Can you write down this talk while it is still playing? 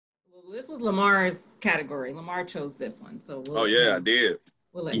Well, this was Lamar's category. Lamar chose this one, so Oh yeah, I did.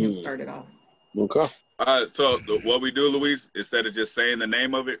 We'll let him start it off. Okay. So what we do, Luis, instead of just saying the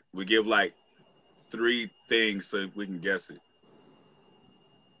name of it, we give like 3 things so we can guess it.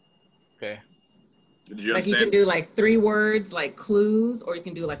 Okay. Did you Like understand? you can do like 3 words, like clues, or you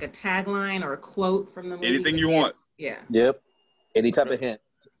can do like a tagline or a quote from the movie. Anything you want. Yeah. Yep. Any type of hint.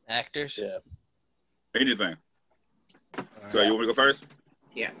 Actors? Yeah. Anything. All So right. you want me to go first?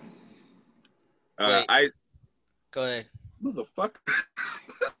 Yeah. Go ahead. Motherfucker.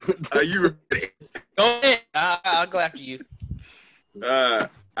 Are you ready? Go ahead. I'll go after you.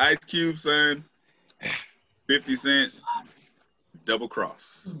 Ice Cube, son. 50 Cent. Double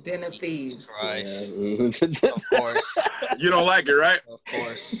Cross. Den of Thieves. Christ. Yeah. Of course. You don't like it, right? Of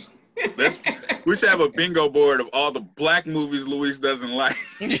course. We should have a bingo board of all the black movies Luis doesn't like.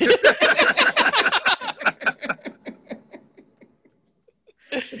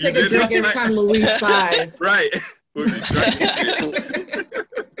 Take a drink every time Luis sighs. Right. We'll be drunk and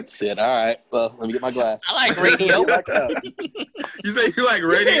shit. Shit, all right. Well, let me get my glass. I like radio. Back up. You say you like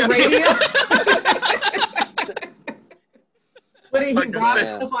radio? Radio? What did he Fucking rob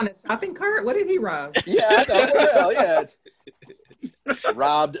man. stuff on a shopping cart? What did he rob? Yeah, I know. Well, yeah.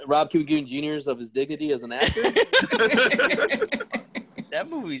 Robbed Cuba Gooding Jr. of his dignity as an actor. That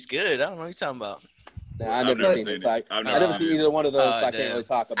movie's good. I don't know what you're talking about. Nah, I've never seen it. So I've never seen either one of those, so I can't really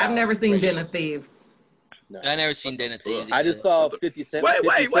talk about it. I've never seen Den of Thieves. No. I never seen Den of Thieves. I just saw 50 Cent. Wait, 50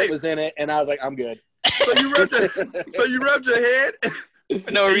 Cent wait. was in it, and I was like, I'm good. So you rubbed your head?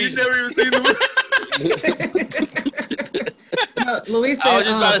 For no And reason. you never even seen the movie? No, Luis I was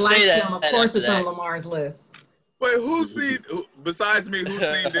said just about to black say that film. Of course, after it's on that. Lamar's list. Wait, besides me, who's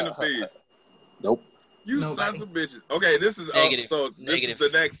seen Den of Thieves? Nope. You Nobody. sons of bitches. Okay, this is Negative. so this Negative.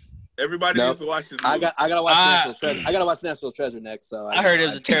 is the next. Everybody Nope. needs to watch this movie. I gotta watch National Treasure. I gotta watch National Treasure next. So I heard it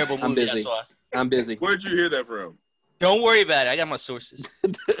was a terrible movie. I'm busy. That's why. I'm busy. Where'd you hear that from? Don't worry about it. I got my sources.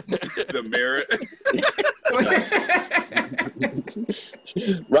 The Merit.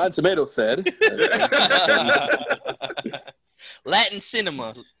 Rotten Tomatoes said. Latin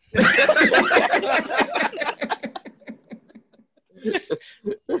cinema.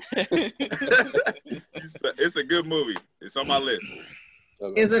 It's a good movie. It's on my list.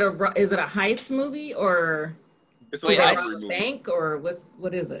 Is it a heist movie or It's a Wait, robbery a movie. bank or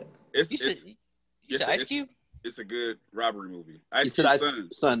what is it? You said Ice Cube? It's a good robbery movie. You Ice said Cube's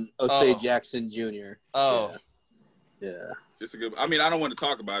Ice son. Osage Oh. Jackson Jr. Oh. Yeah. It's a good. I mean, I don't want to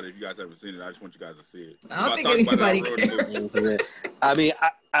talk about it if you guys haven't seen it. I just want you guys to see it. I don't If think talk about it, anybody I'll ruin the movie. I mean,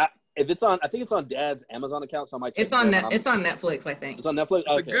 if it's on, I think it's on Dad's Amazon account, so I might check It's on it out. It's on Netflix, I think. It's on Netflix.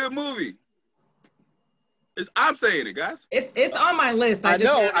 It's a good movie. I'm saying it, guys. It's on my list. I just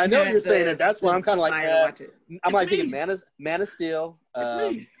know haven't you're had saying the it. That's why I'm kind of like, desire to watch it. I'm like It's thinking me. Man of Steel,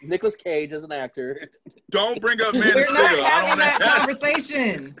 It's me. Nicolas Cage as an actor. Don't bring up Man of We're Steel. not I don't having want that to.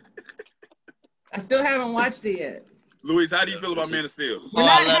 conversation. I still haven't watched it yet. Luis, how do you feel about Man of Steel? We're Oh,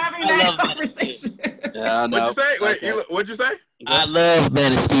 not I having love that Man of Steel. conversation. Yeah, no. What'd you say? Wait, Okay. what'd you say? I love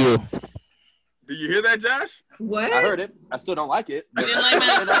Man of Steel. Did you hear that, Josh? What? I heard it. I still don't like it. You didn't like Man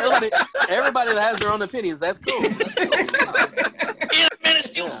of Steel? Everybody that has their own opinions, that's cool. That's cool. Yeah, Man of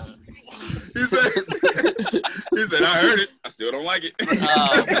Steel. Yeah. He said, I heard it. I still don't like it.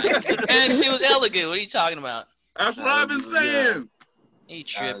 Oh, Man of Steel was elegant. What are you talking about? That's what I've been saying. You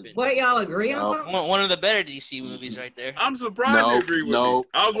tripping. What, y'all agree on No. something? One of the better DC movies right there. I'm surprised No, you agree with no. me.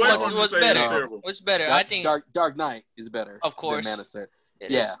 I was waiting for him to What's say better? it's terrible. What's better? I think Dark Knight is better. Of course. Than Man of Steel.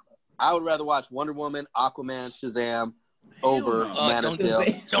 it Yeah. is. I would rather watch Wonder Woman, Aquaman, Shazam over no. Man of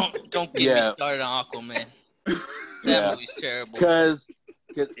don't- Steel. Don't get Yeah. me started on Aquaman. That Yeah. movie's terrible. Because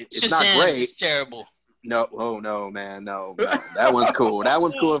it's not Shazam great. is terrible. No, oh no, man, no. That one's cool. That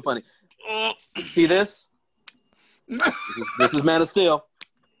one's cool and funny. See this? This is Man of Steel.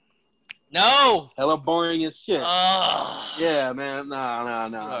 No. Hella boring as shit. Oh. Yeah, man. No, You are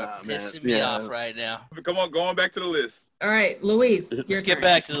man. pissing me off right now. Come on, going back to the list. All right, Luis, your Let's get turn.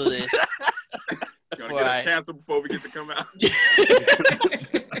 back to the list. You're going to get Right. us canceled before we get to come out.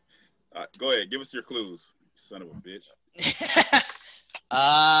 All right, go ahead. Give us your clues, son of a bitch.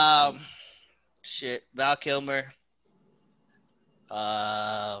 Shit. Val Kilmer.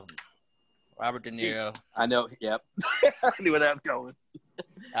 Robert De Niro. I know. Yep. I knew where that was going.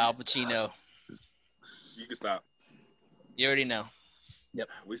 Al Pacino. You can stop. You already know.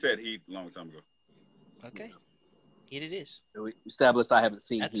 We said Heat a long time ago. Okay. Heat it is. We established I haven't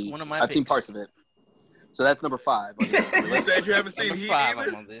seen That's Heat. one of my I've seen picks. parts of it. So that's number 5. On the You list. said you haven't seen Number Heat 5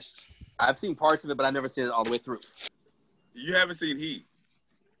 either? on my list. I've seen parts of it, but I've never seen it all the way through. You haven't seen Heat.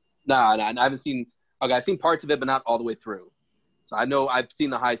 Nah, I haven't seen. Okay, I've seen parts of it, but not all the way through. So I know I've seen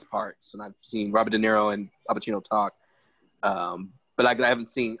the heist parts, and I've seen Robert De Niro and Al Pacino talk. But I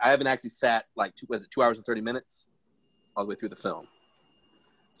haven't actually sat like 2 hours and 30 minutes all the way through the film.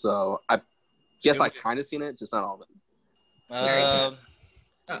 So I guess I kind of seen it, just not all of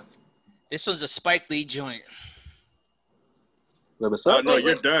it. This was a Spike Lee joint. What's Oh up? no,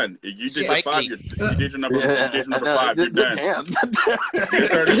 you're done. You did your Spike 5. Lee. You did your number 5. You're done. Damn. Your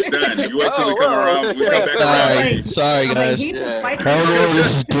turn is done. You wait till we come around. We come back around. Sorry, guys. He's a Spike I don't know what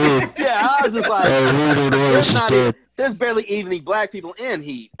this is doing. Yeah, I was just like, I really don't know what this is doing. there's barely even black people in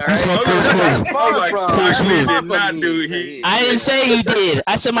Heat. All That's right? my first one. I was like, Spike Lee did not do Heat. I didn't say he did.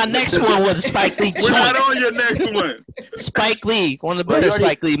 I said my next one was a Spike Lee We're not joint. on your next one. Spike Lee, one of the better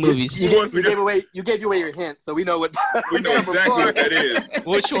Spike Lee movies. You gave away your hint, so we know what. We know exactly what that is.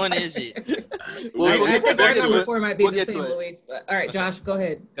 Which one is it? We'll I get think back our to number it. 4 might be We'll the get same, to it. Luis. All right, Josh, go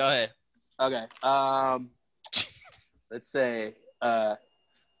ahead. Go ahead. Okay. Let's say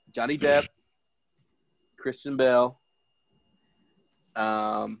Johnny Depp, Christian Bale,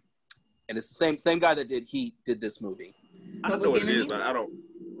 and it's the same guy that did Heat did this movie. I don't know what it is, but I don't.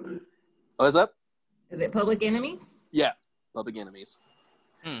 Oh, what's up? Is it Public Enemies? Yeah, Public Enemies.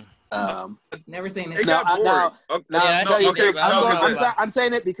 Never seen It it. got boring. I'm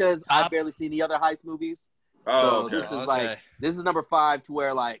saying it because I've barely seen the other heist movies. Oh, okay. This is number 5 to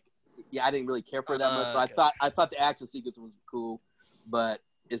where like, yeah, I didn't really care for it that much, but I thought the action sequence was cool, but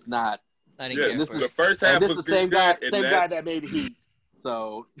it's not. I didn't care This for is the it. first half. This Was is the same good, guy that made Heat.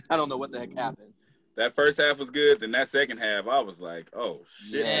 So I don't know what the heck happened. That first half was good, then that second half, I was like, oh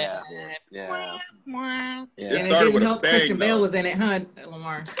shit. Yeah. And It it started didn't with a help bang, Christian Bale though. was in it, huh,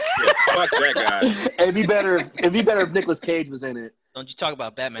 Lamar? Yeah, fuck that guy. It'd be better if Nicolas Cage was in it. Don't you talk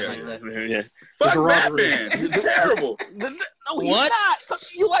about Batman like that. Yeah. Fuck Robbery. Batman. He's terrible. No, he's What? not.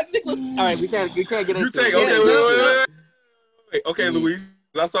 You like Nicolas? All right, we can't get into You it. take Yeah, wait. Okay, Luis.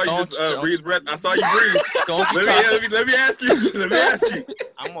 I saw you just Don't- breathe breath. I saw you breathe. Don't you talk. Let me ask you. Let me ask you.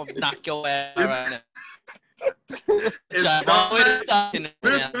 I'm gonna knock your ass out right now. Is John, Dark what are you Knight, talking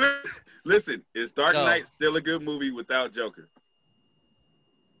about? listen, is Dark Go. Knight still a good movie without Joker?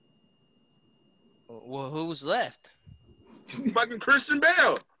 Well, who's left? Fucking Christian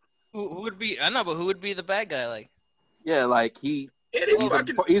Bale. Who would be? I know, but who would be the bad guy? Like, Yeah, like he's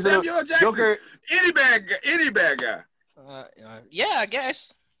He's a Samuel Jackson. Joker. Any bad guy. yeah, I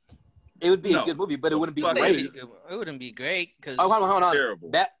guess. It would be No. a good movie, but it wouldn't be Fuck great. it. It wouldn't be great because Oh, hold on. Terrible.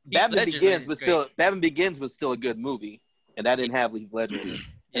 Batman Ledger Begins is was great. still a good movie, and that didn't have Heath Ledger in it. And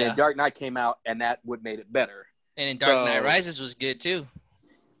yeah. then Dark Knight came out, and that would made it better. And then Dark Knight So- Rises was good too.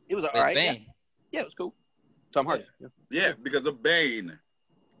 It was all With right. Yeah. Bane. Yeah, it was cool. Tom Hardy. Yeah. Yeah, because of Bane.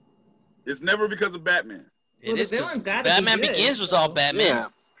 It's never because of Batman. It the is 'cause villain's gotta be Batman good, Begins was all so- Batman.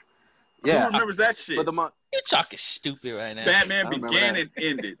 Yeah. Who remembers that shit? For the month. You're talking stupid right now. Batman I remember began that. and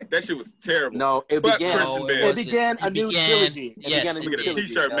ended. That shit was terrible. No, it Fuck began. Christian No, Bale. It began a new trilogy. It Yes, began a it new Look at a trilogy.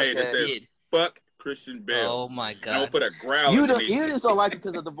 t-shirt made that Okay. says Did. "Fuck Christian Bale." Oh my And god. I'll put a growl You underneath it. just don't like it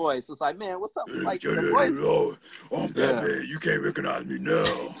because of the voice. It's like, man, what's up? Like the voice. Oh, I'm Batman. You can't recognize me now.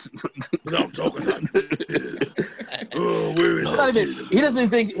 'Cause I'm talking like this. Oh, where is It's not that? even, he doesn't even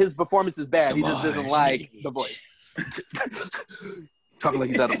think his performance is bad. He Come just doesn't on, like Snake. the voice. Talking like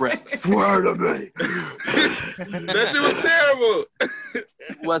he's out of breath. Swear to me. That shit was terrible.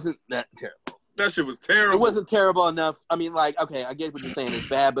 It wasn't that terrible. That shit was terrible. It wasn't terrible enough. I mean, like, okay, I get what you're saying. It's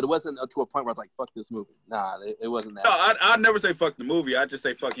bad, but it wasn't to a point where I was like, fuck this movie. Nah, it wasn't that. No, I'd never say fuck the movie. I'd just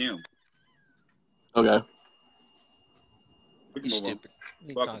say fuck him. Okay. We can You move on. stupid.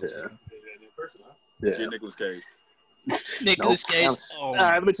 You Fuck talking yeah. stupid. Yeah. Get Nicolas Cage. Nicolas Nope. Cage. Oh All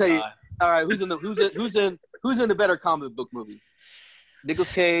right, let me tell you. God. All right, who's in the better comic book movie? Nicolas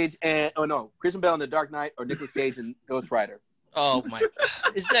Cage and Christian Bale in The Dark Knight or Nicolas Cage and Ghost Rider? Oh my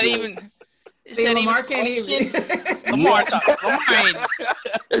god. Is that even? Is See, that Lamar even can't a question? even. Lamar, Lamar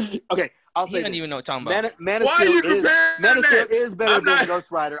ain't. Okay, I'll He say doesn't this. even know what I'm talking about. Man of Why are you Steel comparing that? is better I'm than not-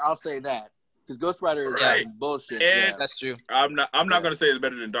 Ghost Rider. I'll say that because Ghost Rider is Right. bullshit. And- That's true. I'm not Yeah. gonna say it's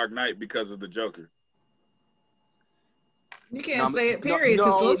better than Dark Knight because of the Joker. You can't say it, period,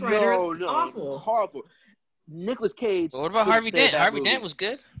 because Ghost Rider is awful. Horrible. Nicolas Cage. But what about couldn't Harvey say Dent? that Harvey movie. Dent was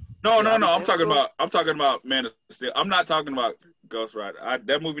good. No, Yeah, no, I no. mean, I'm talking that's about Man of Steel. I'm not talking about Ghost Rider.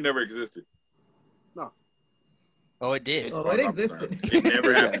 That movie never existed. Oh, it did. Oh, it existed. It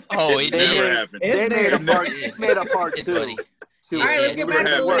never happened. Oh, it It never did. happened. It's They there. made a part It two. buddy. Two. All right, let's Yeah. get back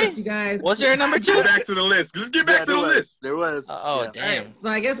to the What list, you guys. Was there a number two? Get back to the list. Let's get back to the list. There was. Oh, yeah. All damn. right, so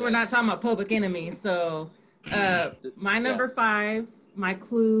I guess we're not talking about Public Enemy. So my number 5, my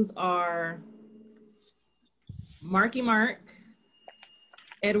clues are Marky Mark,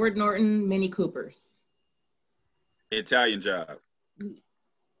 Edward Norton, Mini Coopers. Italian Job.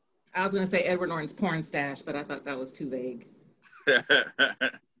 I was gonna say Edward Norton's porn stash, but I thought that was too vague. That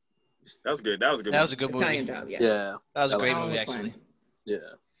was good. That was a good. That was a good movie. Italian Job, yeah. Yeah. That was a great That one movie, was actually. fun. Yeah.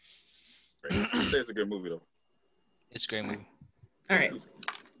 I'd say it's a good movie though. It's a great movie. All right.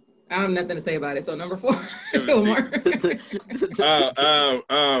 I have nothing to say about it. So number 4. It Go was more.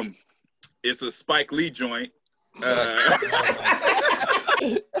 It's a Spike Lee joint.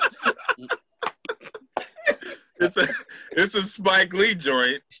 It's a Spike Lee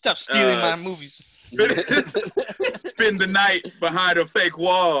joint. Stop stealing my movies. Spend the night behind a fake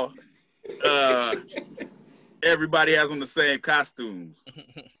wall. Everybody has on the same costumes.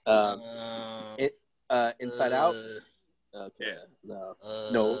 Inside Out. Okay. Yeah.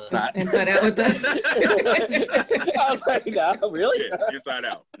 No, it's not. Inside Out with that. I was like, no, really? Yeah, Inside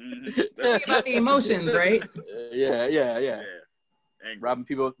Out. Mm-hmm. Think about the emotions, right? Yeah. Angry.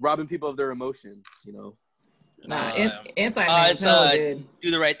 Robbing people of their emotions, you know. Nah, Inside Man is hella good.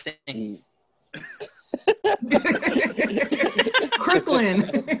 Do the right thing. Crooklyn.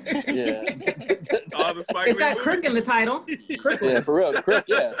 Yeah. All the Spike It's Lee got movies. Crook in the title. Crooklyn. Yeah, for real. Crook,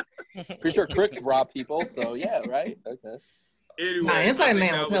 yeah. Pretty sure Crooks rob people, so yeah, right? Okay. Anyway, Nah, Inside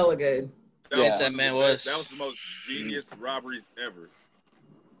Man was hella good. Inside Man was. That was the most genius robberies ever.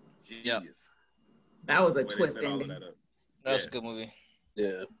 Genius. Yep. That was a The way they twist set all of ending. that up. That was a good movie.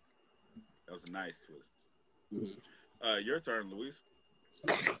 Yeah. That was a nice twist. Mhm. Your turn, Luis.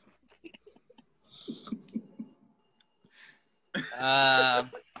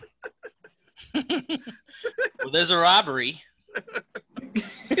 Well, there's a robbery.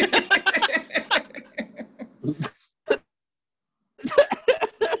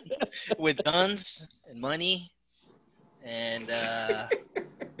 With guns and money and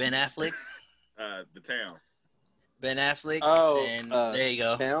Ben Affleck. The Town. Ben Affleck. Oh, and there you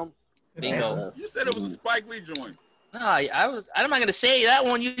go. Town? Bingo. You said it was a Spike Lee joint. No, I'm not gonna say that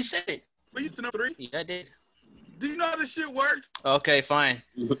one. You said it. But you said number 3. Yeah, I did. Do you know how this shit works? Okay, fine.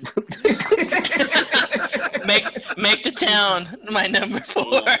 Make the Town my number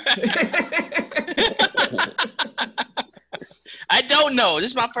 4. I don't know. This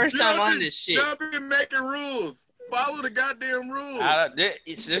is my first time on this shit. Jump in making rules. Follow the goddamn rules.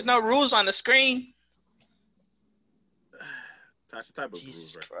 There's no rules on the screen. Tasha, type of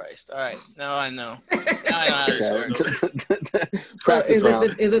Jesus rules, right? Christ. All right. Now I know. Now I know how this works. Practice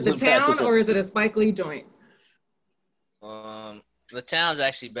round. Is it the Town or is it a Spike Lee joint? The Town's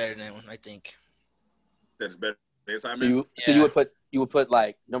actually better than one, I think. That's better. Inside So Man? you would put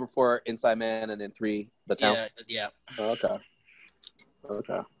like number 4 Inside Man and then 3 The Town. Yeah. Oh, okay.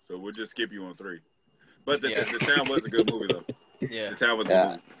 So we'll just skip you on 3. But the Town was a good movie though. Yeah. The Town was a good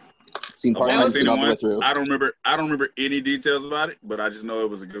movie. Seen part I've one, only seen seen it all the way once. through. I don't remember any details about it, but I just know it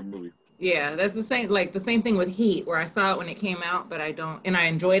was a good movie. Yeah, that's the same thing with Heat, where I saw it when it came out, but I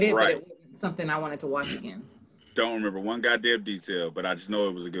enjoyed it, Right. but it wasn't something I wanted to watch again. Don't remember one goddamn detail, but I just know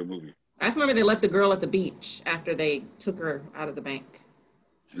it was a good movie. I just remember they left the girl at the beach after they took her out of the bank.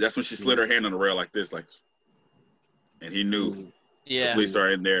 That's when she slid her hand on the rail like this, and he knew. Yeah. The police are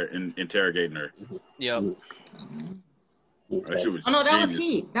in there and interrogating her. Yep. That shit was Oh no, that was genius.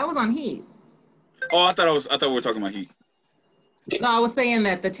 Heat. That was on Heat. Oh, I thought we were talking about Heat. No, I was saying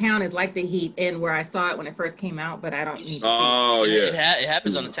that The Town is like the Heat, and where I saw it when it first came out, but I don't need to Oh see it. yeah. It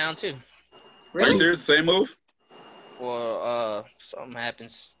happens on The Town too. Are you Really? serious? Same move? Well, something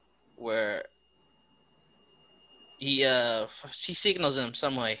happens where she signals him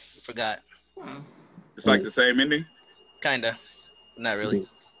some way. Forgot. Oh. It's like the same ending. Kinda. Not really.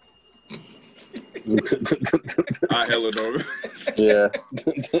 I hella know. Yeah.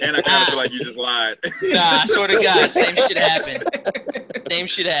 And I kind of feel like you just lied. Nah, I swear to God, same shit happened. Same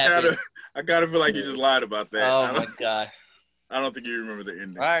shit happened. I kind of feel like you just lied about that. Oh my God. I don't think you remember the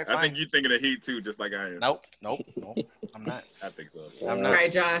ending. All right, I think fine. you're thinking of Heat too, just like I am. Nope. I'm not. I think so. I'm All not.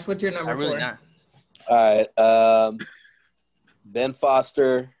 right, Josh, what's your number I'm really 4? not. All right. Ben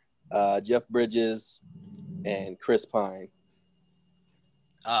Foster, Jeff Bridges, and Chris Pine.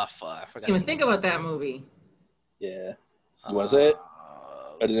 Oh fuck! I I forgot. didn't even think about that movie. Yeah. You want to say it?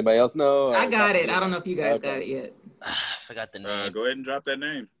 Or does anybody else know? Or I got it. I don't know if you guys Okay. got it yet. I forgot the name. Go ahead and drop that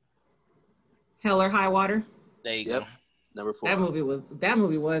name. Hell or High Water. There you Yep. go. Number 4. That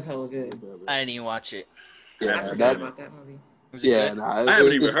movie was hella good. I didn't even watch it. I Yeah, forgot that, about that movie. Was it yeah, good? nah, I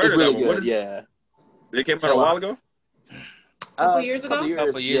haven't even it's heard of that really one. What good. is it? Yeah. They came out a while ago? Couple years ago?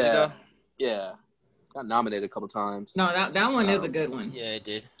 Couple years yeah. ago. Yeah. Got nominated a couple times. No, that one is a good one. Yeah, it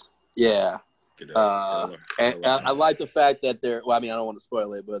did. Yeah. And I like the fact that well, I mean, I don't want to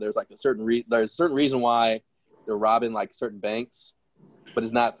spoil it, but there's like a certain reason why they're robbing like certain banks, but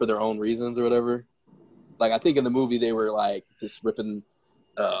it's not for their own reasons or whatever. Like I think in the movie they were like just ripping.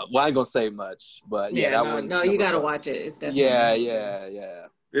 Well, I ain't gonna say much, but yeah, that one. No, you gotta watch it. It's definitely. Yeah.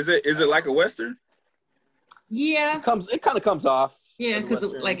 Is it like a Western? Yeah. It kind of comes off. Yeah, because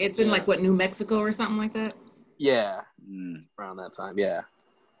like it's in like what, New Mexico or something like that. Yeah, around that time. Yeah.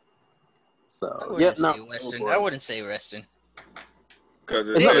 So I wouldn't say Western. Because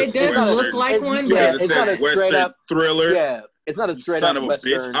it does look like one, but it's not a straight up thriller. Yeah, it's not a straight up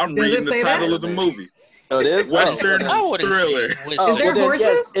Western. Bitch. I'm reading the title of the movie. Oh, it is Western thriller. Is there horses?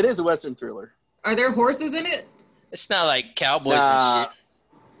 Yes, it is a Western thriller. Are there horses in it? It's not like cowboys and shit.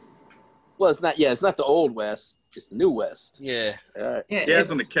 Well, it's not. Yeah, it's not the old West. It's the new West. Yeah. All right. Yeah, it's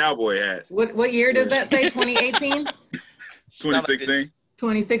in the cowboy hat. What year does that say? 2018? 2016.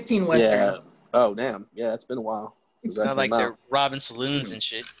 2016 Western. Yeah. Oh, damn. Yeah, it's been a while. It's not like they're robbing saloons and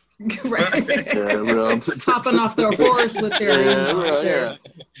shit. Right. Yeah, Topping off their horse with their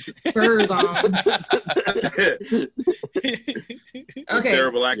spurs on. Okay.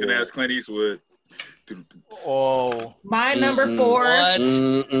 Terrible acting ass Clint Eastwood. Oh. My number 4. What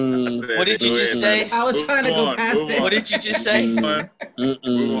did you just say? I was trying to go past it. What did you just say? Move on.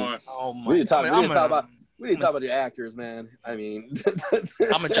 Oh my. We need to talk about the actors, man. I mean,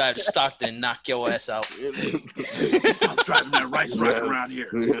 I'm gonna drive to Stockton and knock your ass out. Stop driving that rice rock around here.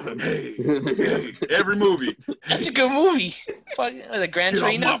 Hey, every movie. That's a good movie. Fuck, the Gran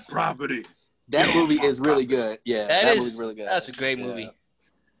Torino. Get off my property. That movie is really good. Yeah, that movie's really good. That's a great movie.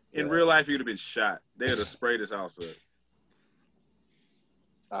 In real life, he would have been shot. They would have sprayed his house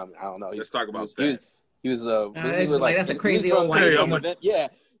up. I don't know. Let's talk about that. He was that's a crazy old white. Hey,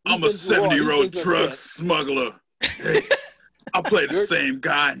 I'm a 70-year-old drug smuggler. Hey, I play the same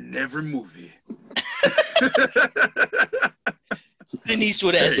guy in every movie. Clint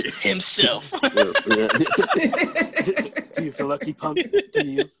Eastwood as himself. Do you feel lucky, punk? Do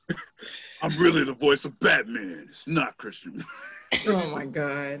you? I'm really the voice of Batman. It's not Christian. Oh my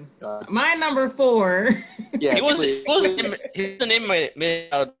god. My number 4. Yeah, he wasn't in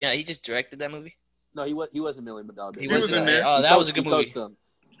yeah, he just directed that movie. No, he wasn't Million Dollar Baby. He was in there. Oh, that was a good movie.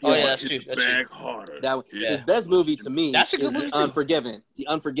 Oh yeah, that's true. His best movie to me is The Unforgiven. The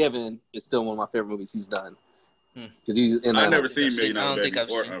Unforgiven is still one of my favorite movies he's done. Because I've never seen Million Dollar Baby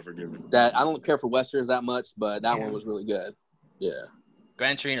or Unforgiven. That I don't care for westerns that much, but that one was really good. Yeah.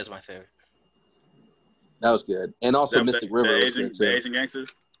 Gran Torino is my favorite. That was good, and also Mystic River was good too. The Asian Gangsters.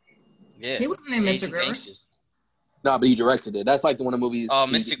 Yeah. He wasn't in Mystic River. No, but he directed it. That's like one of the movies. Oh,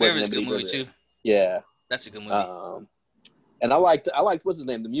 Mystic River is a good movie too. Yeah. That's a good movie. And I liked what's his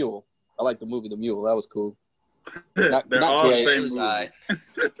name, The Mule. I liked the movie The Mule. That was cool. They're all great. the same movie.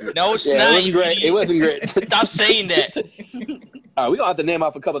 No, it's not. It wasn't great. It wasn't great. Stop saying that. We're gonna have to name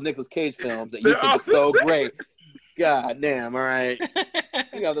off a couple of Nicolas Cage films that you think are so great. God damn! All right,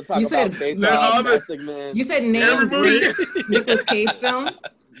 we have to talk about Face Off, Plastic Man. You said name great Nicolas Cage films.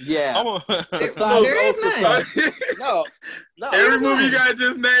 Yeah, there is none. No. Every movie you guys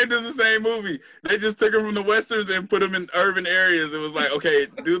just named is the same movie. They just took them from the westerns and put them in urban areas. It was like, okay,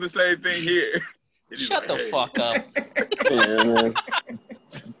 do the same thing here. Shut the fuck up.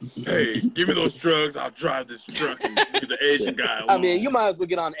 Hey, give me those drugs. I'll drive this truck and get the Asian guy along. I mean, you might as well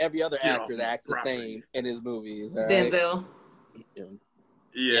get on every other actor that acts the same in his movies. All right? Denzel. Yeah.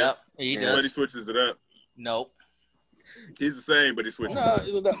 Yep, he does. But he switches it up. Nope. He's the same, but he switches it up.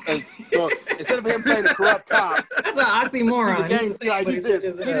 So instead of him playing a corrupt cop, that's an oxymoron.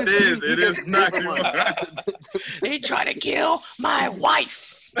 It is an oxymoron. He tried to kill my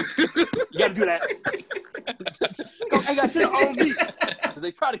wife. You gotta do that. I got shit on me because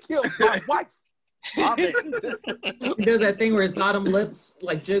they try to kill my wife. He does that thing where his bottom lips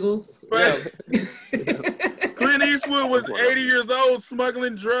like jiggles. Clint Eastwood was 80 years old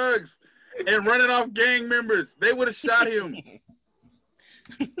smuggling drugs and running off gang members. They would have shot him.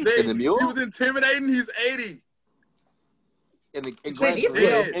 In The Mule? He was intimidating. He's 80. In Gran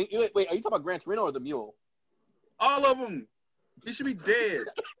Torino. Wait, are you talking about Gran Torino or The Mule? All of them. He should be dead.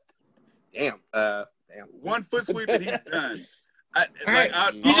 Damn. One foot sweep and he's done.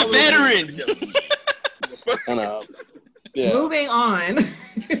 He's a veteran. Yeah. Moving on.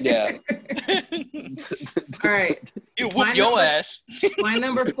 Yeah. All right. You whoop your ass. My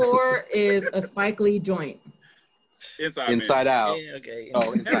number 4 is a Spike Lee joint. Inside Out. Yeah, okay.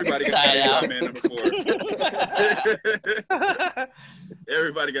 Oh, everybody got the same number 4.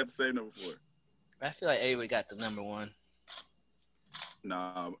 Everybody got the same number 4. I feel like everybody got the number 1.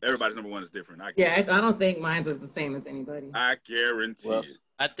 No, everybody's number 1 is different. I don't think mine's is the same as anybody. I guarantee it.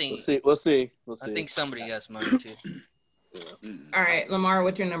 I think we'll see. I think somebody got mine too. Yeah. All right, Lamar,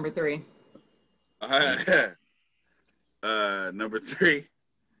 what's your number 3? Number 3.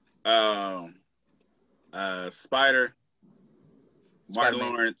 Spider, Martin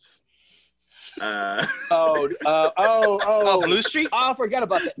Spider-Man. Lawrence. Blue Streak? Oh, I forgot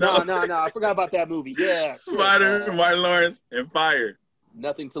about that. No, I forgot about that movie. Yeah. Spider, Martin Lawrence, and Fire.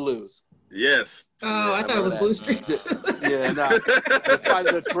 Nothing to Lose. Yes. Oh, I thought it was Blue Street. Yeah, no.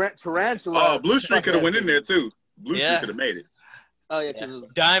 The tarantula. Oh, Blue Street could have went in there too. Blue Street could have made it. Oh yeah, because it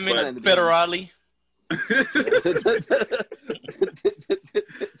was Diamond Federale.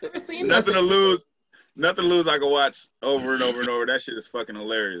 Never seen Nothing to lose. Nothing to lose. I can watch over and over and over. That shit is fucking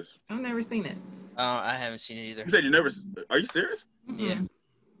hilarious. I've never seen it. I haven't seen it either. You said you never. Are you serious? Yeah.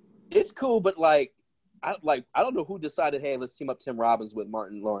 It's cool, but I don't know who decided, hey, let's team up Tim Robbins with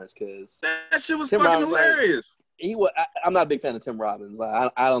Martin Lawrence, because That shit was Tim fucking Robbins, hilarious. I'm not a big fan of Tim Robbins. I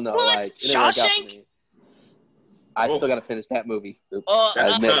don't know. What? Like, it didn't work out for Shawshank? me. I still got to finish that movie. Oops. Oh,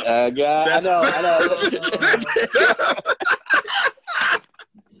 I admit. I know.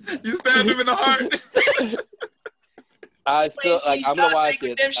 You stabbed him in the heart. I still I'm gonna watch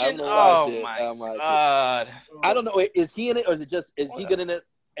it. I'm gonna watch it. Oh my god! I don't know. Is he in it, or is he good in it?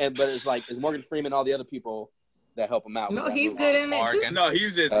 But it's like, is Morgan Freeman, all the other people that help him out? No, he's good in it too. No,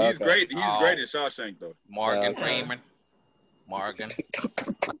 he's great. He's great in Shawshank though. Morgan Freeman. Morgan.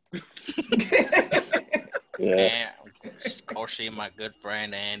 Yeah. Of course, she my good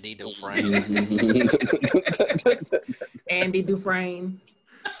friend Andy Dufresne. Andy Dufresne.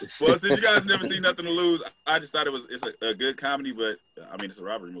 Well, since you guys never seen Nothing to Lose, I just thought it's a good comedy, but I mean it's a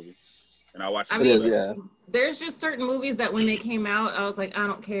robbery movie, and I watched it. It is, yeah. There's just certain movies that when they came out, I was like, I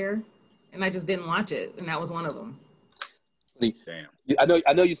don't care, and I just didn't watch it, and that was one of them. Damn.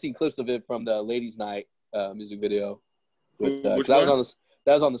 I know you've seen clips of it from the Ladies' Night music video. With, Which that one? was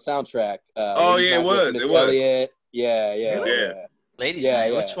on the soundtrack. Oh Ladies' yeah, Night it was. with It Miss was. Elliott. Yeah. Ladies' Yeah,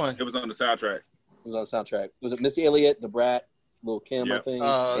 Night, yeah. which one? It was on the soundtrack. It was on the soundtrack. Was it Missy Elliott, The Brat, Lil' Kim, Yep. I think?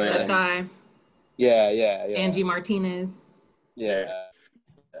 Oh, That and, guy, yeah. Angie Martinez. Yeah.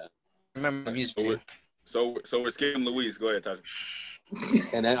 Remember the music video? So we're skipping Louise. Go ahead, Tasha.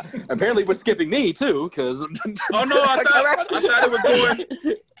 And then apparently we're skipping me too, because Oh no, I thought it was going.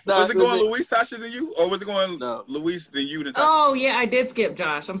 Was it going Louise, Tasha, then you, or was it going Louise, then you, then Tasha? Oh yeah, I did skip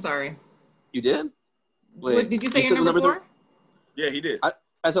Josh. I'm sorry. You did? Wait, What did you say? you Your said number number 4? Yeah, he did.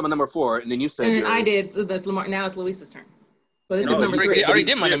 I said my number 4, and then you said And then yours. I did. So that's Lamar. Now it's Luis's turn. So this No, is number you 3. I already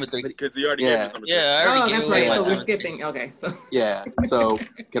did my number 3. Because he already Yeah. gave us number 3. Yeah, I Oh, already that's gave right. away So my we're number skipping. Okay. So Yeah. So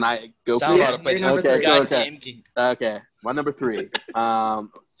can I go, Sound please? about to play You're number Okay, three. okay. Okay. My number 3.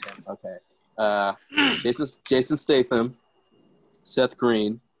 Okay. Jason Statham, Seth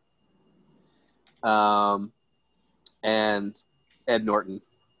Green, and Ed Norton.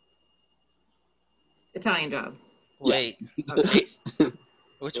 Italian Job. Wait, Okay.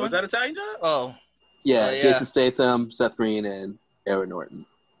 which Was one? that Italian Job? Oh, Yeah, yeah. Jason Statham, Seth Green, and Ed Norton.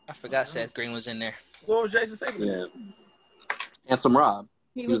 I forgot Seth Green was in there. What was Jason Statham? Yeah. Handsome Rob.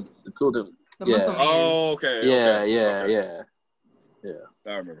 He He was was the cool dude. the Yeah. Muslim man. Oh, okay. Yeah. I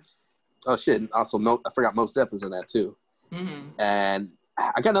remember. Oh shit! And also, I forgot Mos Def was in that too. Mm-hmm. And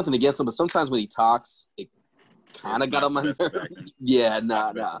I got nothing against him, but sometimes when he talks, it kind of got on my nerves. Yeah,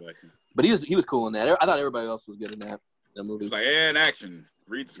 nah. But he was cool in that. I thought everybody else was good in that movie. He was like, and action.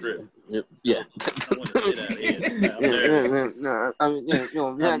 Read the script. Yeah. I want to get out of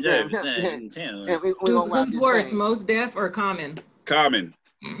here. Who's worse, Mos Def or Common? Common.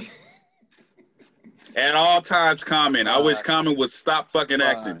 At all times, Common. I wish Common would stop fucking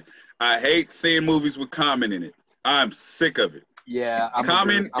acting. I hate seeing movies with Common in it. I'm sick of it. Yeah.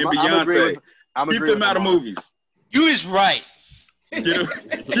 Common and Beyonce. Keep them out of movies. You is right. Keep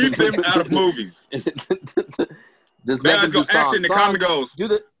them out of movies. This Guys go action. The Common goes. Do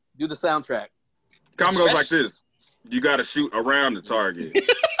the soundtrack. Common goes like this. You got to shoot around the target.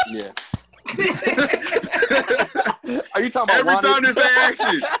 Yeah. Are you talking about Every time they say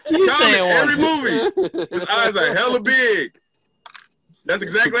action, Common, every movie, his eyes are hella big. That's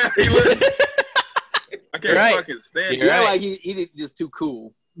exactly how he looks. I can't fucking stand it. Yeah, like he just too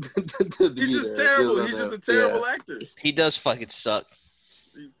cool. He's just terrible. He's just a terrible actor. He does fucking suck.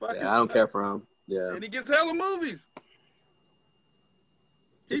 I don't care for him. Yeah. And he gets hella movies.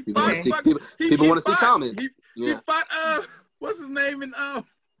 People want to see Common. He fought what's his name in what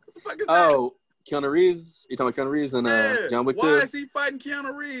the fuck is that? Oh, Keanu Reeves. You talking about Keanu Reeves and John Wick 2? Why is he fighting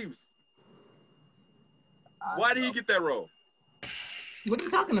Keanu Reeves? Why did he get that role? What are you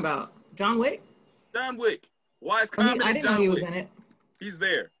talking about? John Wick? John Wick. Why is Common I didn't know he was in it. He's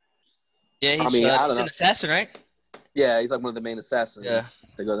there. Yeah, he's, he's an assassin, right? Yeah, he's like one of the main assassins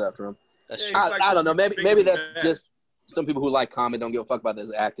that goes after him. That's true. I don't know. Maybe that's just some people who like Common don't give a fuck about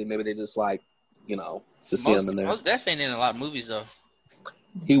this acting. Maybe they just like, just see him in there. Most definitely in a lot of movies though.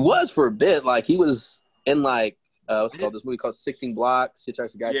 He was for a bit. Like he was And like, what's it called? This movie called 16 Blocks,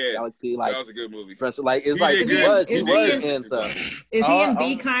 Hitchhiker's Guide to the Galaxy. Like, that was a good movie. Like, it's like he was in so. Is he in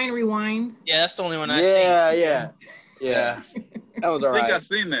Be Kind Rewind? Yeah, that's the only one I've seen. Yeah. That was alright. I think I've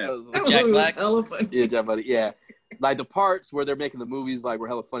seen that. That Jack Black. Hella funny. Yeah, Jack Black. Yeah. Like the parts where they're making the movies like were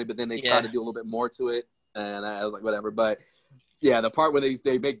hella funny, but then they tried to do a little bit more to it, and I was like, whatever. But yeah, the part where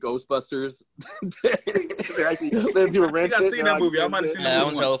they make Ghostbusters, they're actually letting people rent it. I think I've seen that movie. I might have seen that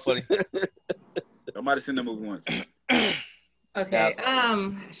movie. That one's hella funny. I might have seen that movie once. Okay.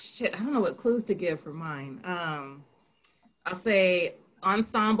 Shit. I don't know what clues to give for mine. I'll say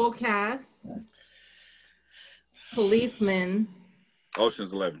ensemble cast, policeman.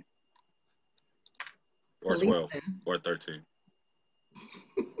 Ocean's 11. Or 12. Or 13.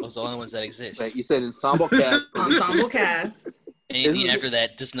 Those are the only ones that exist. Wait, you said ensemble cast. Ensemble cast. Anything after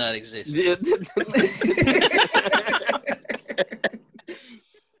that does not exist.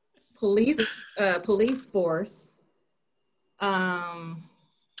 Police force. Oh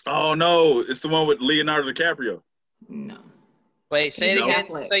no, it's the one with Leonardo DiCaprio. No. Wait, say it again.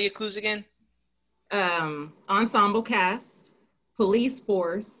 Affleck. Say your clues again. Ensemble cast, police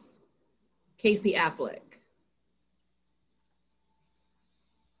force, Casey Affleck.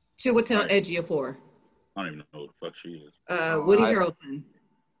 Chiwetel Ejiofor. I don't even know who the fuck she is. Woody Harrelson.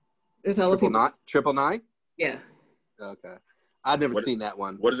 There's hella people. Triple Nine? Yeah. Okay. I've never seen that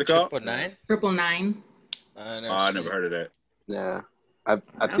one. What is it called? Triple Nine. I never heard of that. Yeah.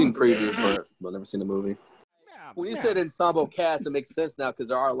 I've seen previews for it, but never seen the movie. When you said ensemble cast, it makes sense now because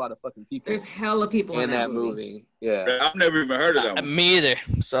there are a lot of fucking people. There's hella people in that movie. Yeah. I've never even heard of that one. Me either.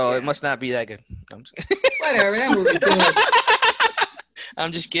 So it must not be that good. Whatever, that movie's good.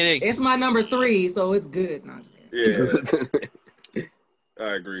 I'm just kidding. It's my number 3, so it's good. No, yeah.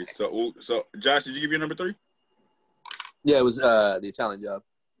 I agree. So Josh, did you give your number 3? Yeah, it was the Italian Job.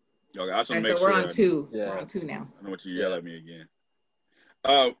 Okay, I just want to so make we're sure. on 2. Yeah. We're on 2 now. I don't want you to yell at me again.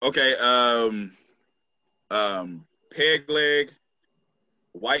 Okay. Peg leg,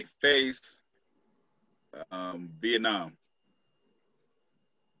 white face, Vietnam.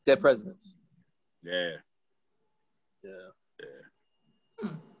 Dead Presidents. Yeah.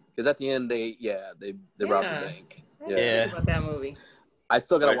 Because at the end, they robbed the bank. Yeah. About that movie. I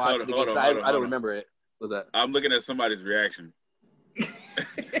still gotta watch it again. I don't remember it. What's that? I'm looking at somebody's reaction.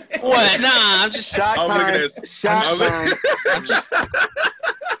 What? Nah, I'm just shot time.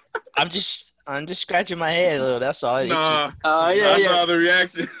 I'm just scratching my head a little. That's all. Nah. I saw the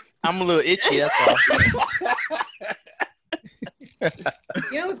reaction. I'm a little itchy. That's all.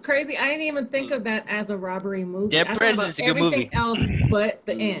 You know what's crazy? I didn't even think of that as a robbery movie. Dead President's a good movie. Everything else but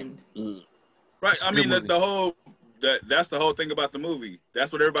the end. Right. I mean, that's the whole thing about the movie.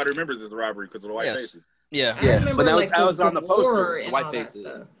 That's what everybody remembers is the robbery because of the white faces. Yeah. I remember, but I was on the poster. The white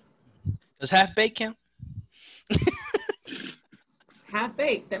faces. Does Half Baked count? Half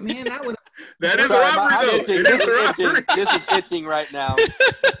Baked. That man, that would. That is a robbery, though. This is itching right now.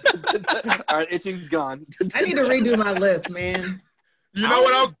 All right, itching's gone. I need to redo my list, man. You know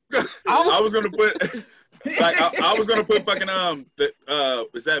what I was gonna put? Like I was gonna put fucking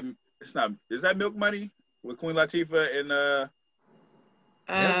is that Milk Money with Queen Latifah and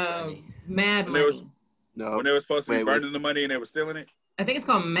Mad Money. When they were supposed to be burning the money and they were stealing it. I think it's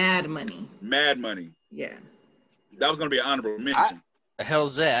called Mad Money. Mad Money. Yeah. That was gonna be an honorable mention. The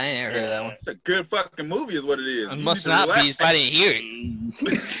hell's that? I ain't never heard of that one. It's a good fucking movie, is what it is. It must not be if I didn't hear it.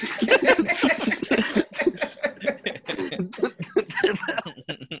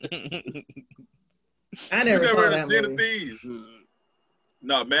 I never saw that movie. Thieves.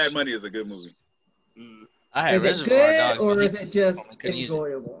 No, Mad Money is a good movie. Is it good or is it just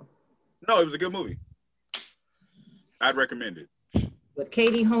enjoyable? No, it was a good movie. I'd recommend it. With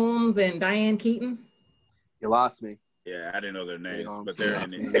Katie Holmes and Diane Keaton? You lost me. Yeah, I didn't know their names, but they're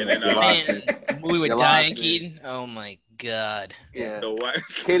in it. And movie with Diane Keaton? Oh my God. Yeah.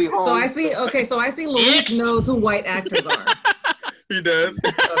 Katie Holmes. So I see Luis knows who white actors are. He does.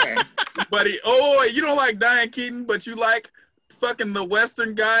 Okay. But you don't like Diane Keaton, but you like fucking the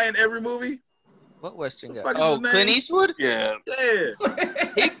Western guy in every movie? What Western guy? Oh, Clint Eastwood? Yeah.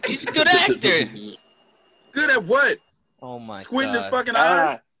 He's a good actor. Good at what? Oh my Squinting God. his fucking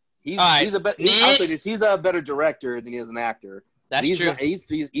eye. He's a better director than he is an actor. That's true.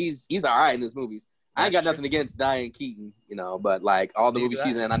 He's all right in his movies. I ain't got nothing against Diane Keaton, but like all the movies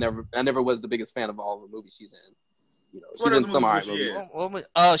she's in, I never was the biggest fan of all the movies she's in. She's in some alright movies.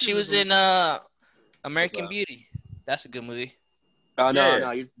 She was in American Beauty. That's a good movie. Oh no,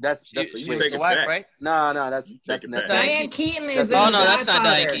 that's she's the wife, right? No, that's Diane Keaton is. Oh no, that's not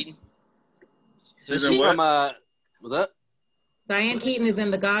Diane Keaton. She's from what's that? Diane Keaton is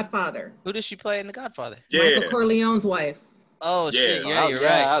in The Godfather. Who does she play in The Godfather? Yeah. Michael Corleone's wife. Oh Yeah. shit! Yeah, you're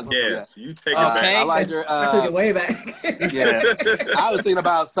right. Yes, you take it Okay. back. I liked her. I took it way back. Yeah, I was thinking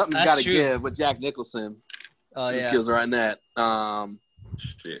about Something's That's Gotta true. Give with Jack Nicholson. Oh yeah. She was right in that.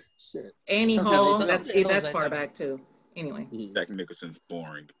 Shit. Annie Something Hall. else. That's far back too. Anyway, Jack Nicholson's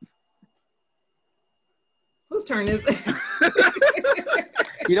boring. whose turn is it?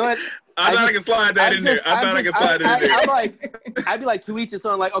 You know what? I thought I could slide that in there. I thought I could slide it in there. I'm like, I'd be like to each his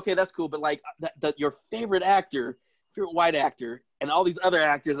own. Like, okay, that's cool, but like your favorite actor, favorite white actor, and all these other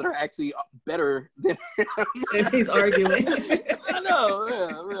actors that are actually better than him. If he's arguing. I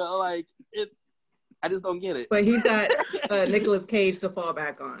know, real, like it's. I just don't get it. But he's got Nicolas Cage to fall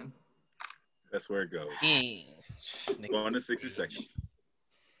back on. That's where it goes. Going to 60 seconds.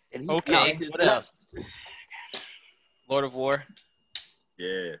 And Okay, what else? Lord of War.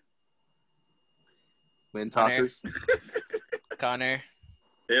 Yeah. Wind Talkers. Connor.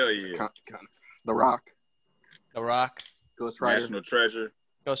 Hell yeah. The Rock. The Rock. Ghost Rider. National Treasure.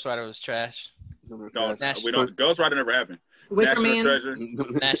 Ghost Rider was trash. Ghost Rider never happened. Wicker National Man. Treasure.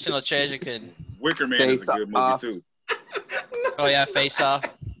 National Treasure could. Wicker Man is a good movie too. Oh yeah, Face Off.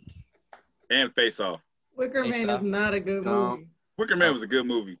 And Face Off. Wicker Man is not a good movie. Wicker Man was a good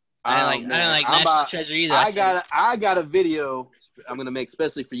movie. I didn't like National Treasure either. I got a video I'm gonna make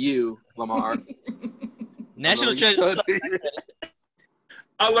especially for you, Lamar. National Treasure.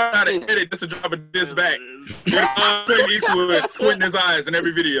 I learned how to edit just to drop a disc back. Clint Eastwood squinting his eyes in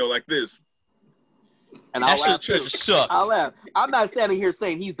every video like this. And I'll National laugh too. Treasure sucks. I'll laugh. I'm not standing here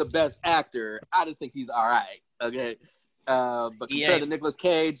saying he's the best actor. I just think he's all right. Okay. But compared to Nicolas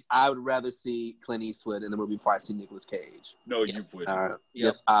Cage, I would rather see Clint Eastwood in the movie before I see Nicolas Cage. No, you wouldn't.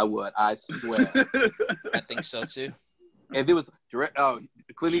 Yes, I would. I swear. I think so too. If it was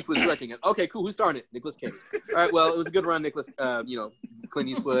Clint Eastwood directing it. Okay, cool. Who's starting it? Nicolas Cage. All right. Well, it was a good run, Nicolas. Clint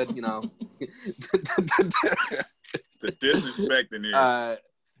Eastwood. The disrespect in here.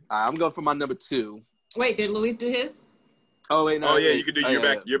 I'm going for my number 2. Wait, did Luis do his? Oh wait, no. Oh yeah, you can do. You're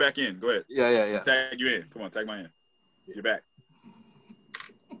back. You're back in. Go ahead. Yeah. Tag you in. Come on, tag my in. You're back.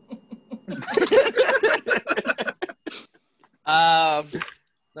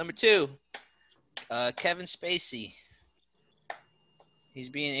 Number 2, Kevin Spacey. He's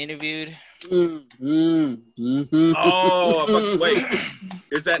being interviewed. Mm-hmm. Oh, wait.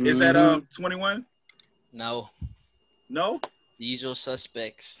 Is that 21? No. No? The Usual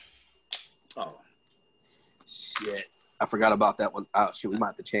Suspects. Oh. Shit. I forgot about that one. Oh, shit, we might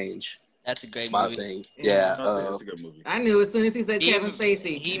have to change. That's a great my movie. thing. Yeah. That's a good movie. I knew as soon as he said Kevin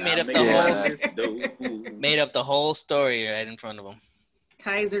Spacey. He made up the whole story right in front of him.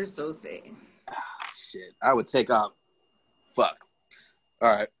 Kaiser Sose. Shit. I would take out. Fuck. All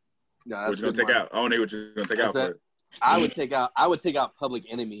right. No, what you gonna take out? I don't know what you're gonna take out. For it. I would take out Public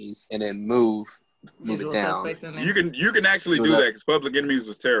Enemies and then move it down. You can actually do that because Public Enemies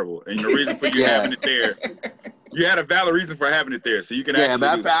was terrible, and the reason for you having it there, you had a valid reason for having it there, so you can. Yeah,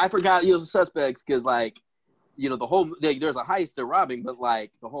 but I forgot Usual Suspects because the whole there's a heist they're robbing, but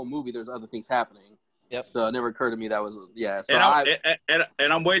the whole movie there's other things happening. Yep. So it never occurred to me that was So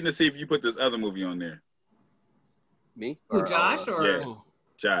and I'm waiting to see if you put this other movie on there. Me? Who, Josh or? Yeah.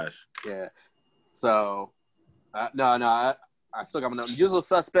 Josh. Yeah. So, no, I still got my number. Usual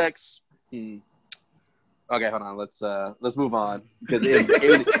Suspects. Okay, hold on. Let's move on because wait.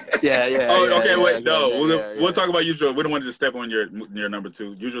 No, we'll talk about Usual. We don't want to just step on your number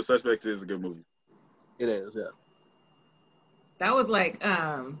 2. Usual Suspects is a good movie. It is, yeah. That was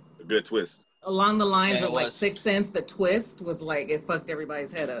a good twist. Along the lines of Sixth Sense. The twist was it fucked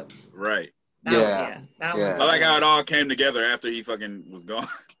everybody's head up. Right. I like how it all came together after he fucking was gone.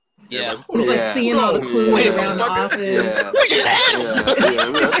 Yeah. He was seeing all the clues around the office. What just happened?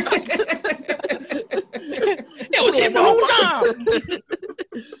 It was him the whole time.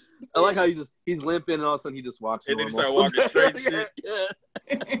 I like how he's limping and all of a sudden he just walks. And then he started walking straight and shit.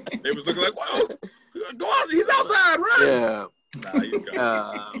 They was looking like, whoa, go out, he's outside, right? Yeah. Nah, he's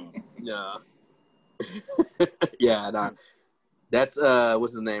gone. Nah. That's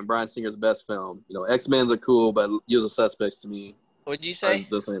what's his name? Bryan Singer's best film. X-Men's are cool, but Usual Suspects to me. What'd you say?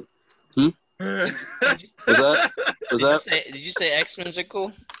 What's that? Did you say X-Men's are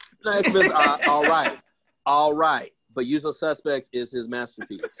cool? No, X-Men's are all right. But Usual Suspects is his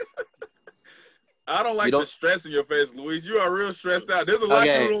masterpiece. I don't like the stress in your face, Luis. You are real stressed out. There's a lot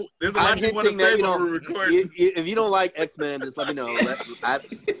you want to say when we're recording. If you don't like X-Men, just let me know. I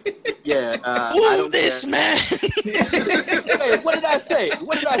don't this care. man. Hey, what did I say?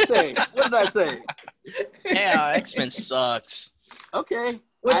 Yeah, X-Men sucks. Okay.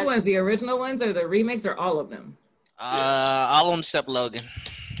 Which ones? The original ones or the remakes or all of them? All of them except Logan.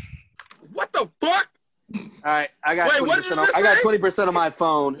 What the fuck? All right, I got 20%. I got 20% on my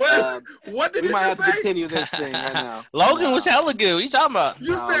phone. What did we you might have say? to continue this thing right now. Logan was hella good. What are you talking about?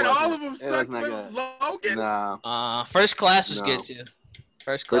 You said all of them sucked, but Logan. No. First Class was good too.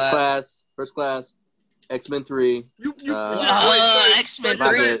 First Class. X-Men 3. X-Men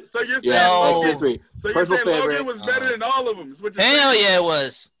 3. So you're saying X-Men 3. So you're saying Logan was better than all of them? Hell yeah, it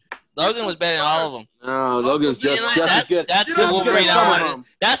was. Logan was better than all of them. No, Logan's just as good. That's the Wolverine I wanted.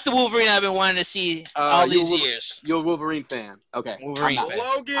 That's the Wolverine I've been wanting to see all these years. You're a Wolverine fan. Okay. Wolverine fan.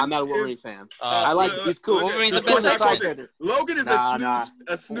 I'm not a Wolverine fan. I like it. He's cool. Wolverine's the best X-Men. Logan is a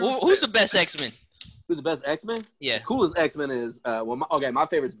snooze. Who's the best X-Men? Who's the best X-Men? Yeah. The coolest X-Men is, my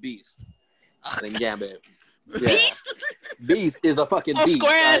favorite's Beast. I think Gambit. Yeah. Beast is a fucking beast.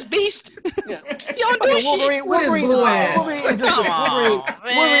 Square ass beast. Yeah. You don't do shit. Wolverine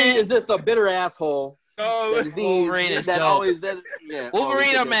is just a bitter asshole. Wolverine is dope.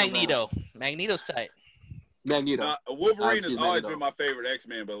 Wolverine or Magneto? Magneto's tight. Magneto. Wolverine has always been my favorite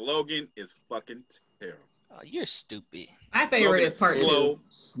X-Men, but Logan is fucking terrible. Oh, you're stupid. My favorite is part 2.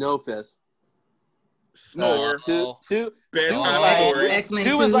 Snowfist. Snore. Two X-Men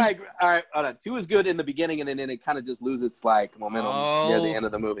 2 is like, all right, hold on. 2 is good in the beginning, and then it kind of just loses like momentum near the end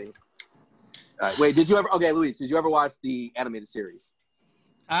of the movie. All right, wait, Luis, did you ever watch the animated series?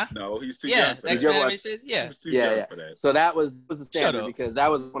 Huh? No, he's too young for that. Did you ever watch? Yeah. For that. So that was the standard because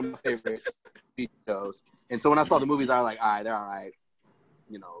that was one of my favorite shows. And so when I saw the movies, I was like, all right, they're all right,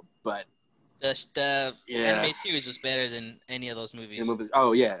 but the animated series was better than any of those movies.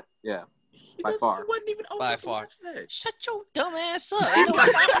 Oh yeah. By far. He wasn't even by far. Shut your dumb ass up. He was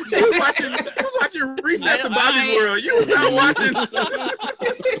watching Recess in Bobby's World. You was not watching.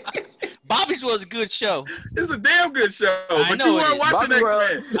 Bobby's was a good show. It's a damn good show. But you weren't watching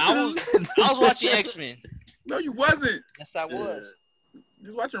X-Men. I was watching X-Men. No, you wasn't. Yes, I was. You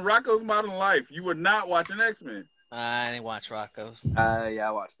was watching Rocko's Modern Life. You were not watching X-Men. I didn't watch Rocko's. Yeah,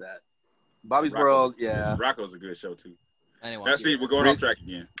 I watched that. Bobby's World, yeah. Rocko's a good show too. That's it. We're going off track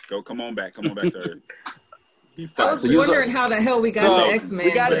again. Come on back to Earth. I was wondering how the hell we got to X-Men.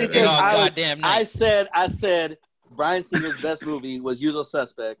 We got it because I said Bryan Singer's best movie was Usual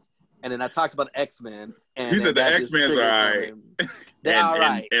Suspects, and then I talked about X-Men. And he said the X-Men's are all right. They're all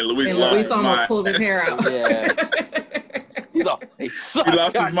right. And Luis almost pulled his hair out. Yeah. He lost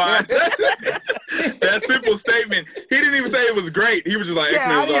his mind. That simple statement. He didn't even say it was great. He was just like,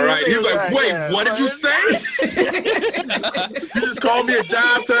 X-Men was all right. He was like, wait, what did you say? You just called me a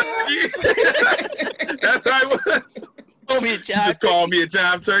job turkey? That's how it was. Just call me a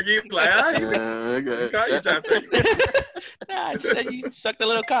job turkey. Like, all right. Okay. Call you a job turkey. Nah, you sucked a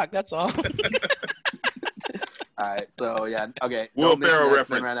little cock. That's all. All right. So, yeah. Okay. Will Ferrell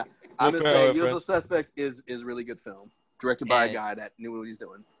reference. Right now. I'm going to say Usual Suspects is a really good film. Directed by a guy that knew what he's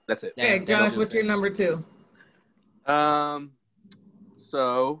doing. That's it. Okay, Josh, what's your number 2?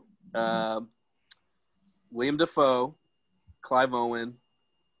 William Dafoe, Clive Owen,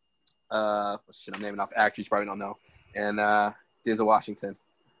 I'm naming off actors you probably don't know, and Denzel Washington.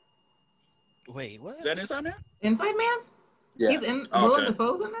 Wait, what? Is that Inside Man? Inside Man? Yeah. He's in. Willem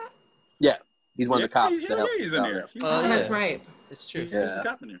Dafoe's in that? Yeah, he's one of the cops that helps. He's in there. That's right. It's true. Yeah. He's a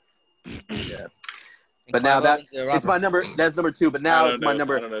cop in there. Yeah. But now it's my number. That's number 2. But now it's my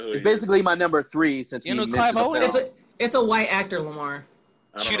number. It's basically my number 3 since we mentioned the film. It's a white actor, Lamar.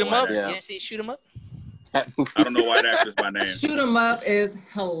 Shoot 'em up. Yeah. You didn't see Shoot 'em up? I don't know white actors by name. Shoot 'em up is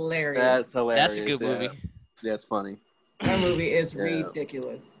hilarious. That's hilarious. That's a good movie. That's funny. That movie is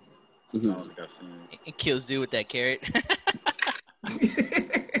ridiculous. Mm-hmm. It kills dude with that carrot.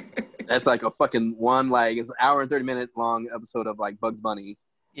 That's like a fucking it's an hour and 30-minute long episode of like Bugs Bunny.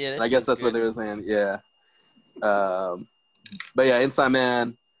 Yeah, I guess that's what they were saying. Yeah. But yeah, Inside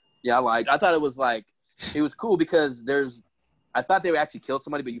Man. Yeah, I thought it was cool because I thought they would actually kill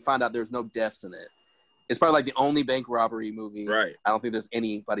somebody, but you find out there's no deaths in it. It's probably like the only bank robbery movie. Right. I don't think there's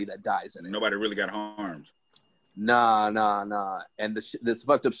anybody that dies in it. Nobody really got harmed. Nah. And this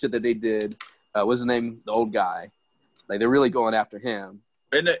fucked up shit that they did. What's his name? The old guy. Like they're really going after him.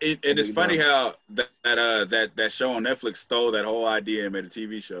 And it's funny how that show on Netflix stole that whole idea and made a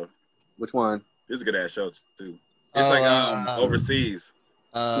TV show. Which one? It's a good ass show too. It's overseas.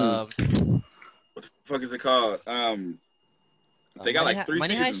 What the fuck is it called? They got like 3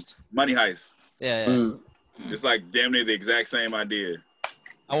 Money seasons. Heist? Money Heist. Yeah. It's like damn near the exact same idea.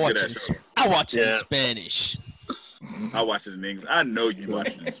 I watch it in Spanish. I watch it in English. I know you watch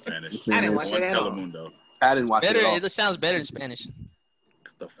it in Spanish. I didn't watch it at all. Telemundo. I didn't watch it at all. It sounds better in Spanish.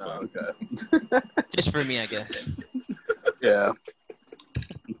 The fuck? Okay. Just for me, I guess. Yeah.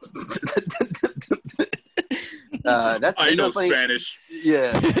 That's I know funny. Spanish.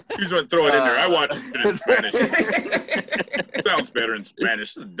 Yeah. He's going to throw it in there. I watch it in Spanish. Sounds better in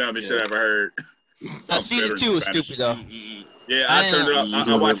Spanish. The dumbest shit I ever heard. Season 2 was stupid, though. Yeah, I turned it off.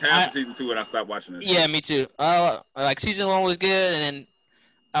 I watched half of season 2 and I stopped watching it. Yeah, me too. Like season 1 was good, and then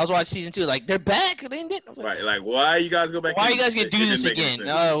I was watching season 2. Like they're back. Right, like why you guys go back? Why are you guys gonna do this again?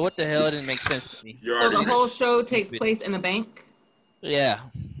 No, what the hell? It didn't make sense to me. So the whole show takes place in a bank. Yeah.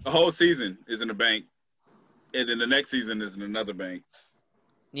 The whole season is in a bank, and then the next season is in another bank.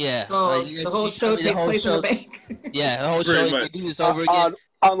 Yeah. So the whole show takes place in a bank. Yeah, the whole show. They do this over again.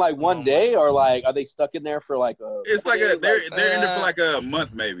 On like one day, or like are they stuck in there for like a? It's like they're in there for like a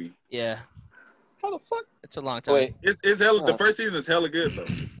month maybe. Yeah. How the fuck? It's a long time. Wait. It's hella. The first season is hella good though.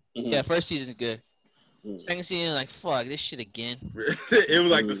 Yeah, first season is good. Second season, like fuck this shit again. It was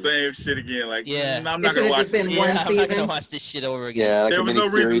like the same shit again. Like I'm not gonna watch it. I'm not gonna watch this shit over again. Yeah, like there was no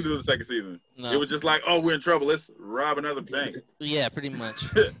series. reason to do the second season. No. It was just like, oh, we're in trouble. Let's rob another bank. Yeah, pretty much.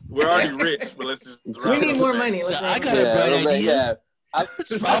 We're already rich, but let's just. We need more money. So I got a bright idea. Yeah. I'm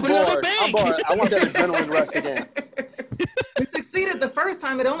bored. I'm bored. I want that adrenaline rush again. We succeeded the first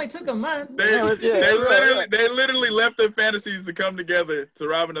time. It only took a month. They literally left their fantasies to come together to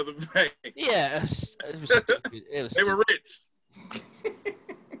rob another bank. Yeah, it was stupid. They were rich.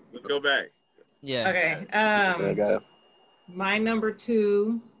 Let's go back. Yeah. Okay. My number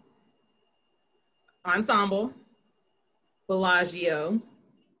 2 ensemble, Bellagio.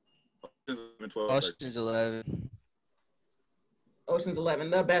 Ocean's 11. Ocean's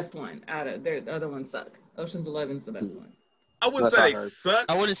 11, the best one. The other ones suck. Ocean's 11's the best one. I wouldn't say suck.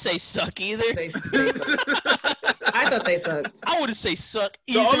 I wouldn't say suck either. They suck. I thought they sucked. I wouldn't say suck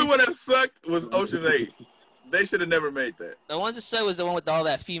either. The only one that sucked was Ocean's 8. They should have never made that. The ones that sucked was the one with all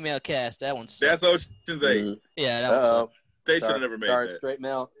that female cast. That one sucked. That's Ocean's 8. Yeah, that one sucked. They should have never made that. Straight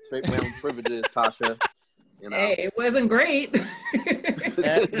male privileges, Tasha. You know. Hey, it wasn't great.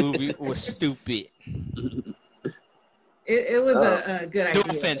 That movie was stupid. It was a good idea.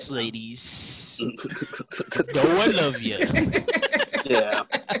 No offense, ladies. No one love you. Yeah.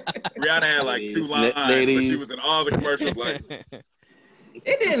 Rihanna had like 2 lines, but she was in all the commercials. Like,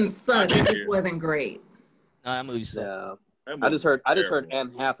 it didn't suck. It just wasn't great. No, that movie sucked. Yeah. I just heard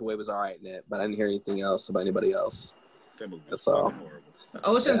Anne Hathaway was all right in it, but I didn't hear anything else about anybody else. That's all.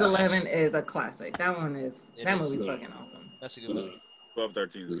 Ocean's 11 is a classic. That movie's fucking awesome. That's a good movie. 12,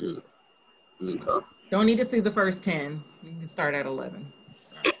 13 is good. Okay. Don't need to see the first 10. You can start at 11.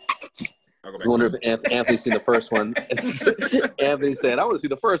 I wonder if Anthony's seen the first one. Anthony said, I want to see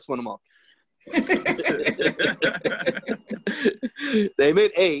the first one. I'm all. They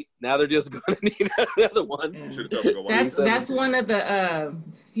made 8. Now they're just going to need another one. That's one of the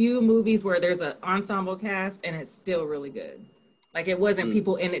few movies where there's an ensemble cast and it's still really good. Like it wasn't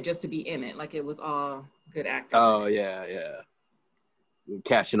people in it just to be in it. Like it was all good actors. Oh, yeah.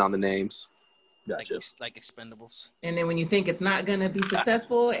 Cashing on the names. Gotcha. Like Expendables. And then when you think it's not gonna be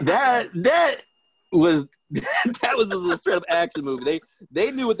successful, that was a straight up action movie. They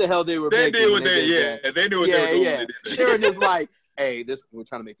knew what the hell they were making. They knew what they were doing. They were just like, hey, we're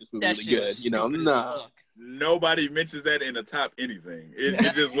trying to make this movie really good. You know, nobody mentions that in the top anything. It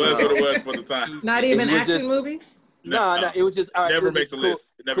just was what it was for the time. Not even action movies. No, it was just all right. Never makes a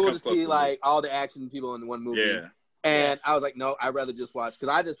list. It never cool to see like all the action people in one movie. Yeah. And I was like, no, I'd rather just watch because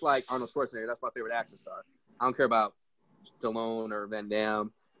I just like Arnold Schwarzenegger. That's my favorite action star. I don't care about Stallone or Van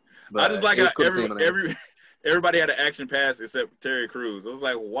Damme. I just like how everybody had an action pass except Terry Crews. I was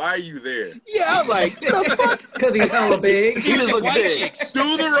like, why are you there? Yeah, I was like, the fuck? Because he's hella big. He just looks big.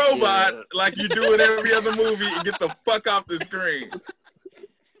 Do the robot like you do in every other movie and get the fuck off the screen.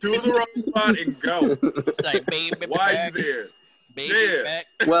 Do the robot and go. Like, baby, why are you there? Baby back.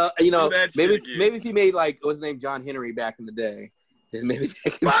 Well, maybe if he made like what's his name, John Henry back in the day, then maybe they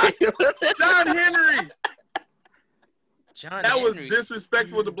can John Henry. That was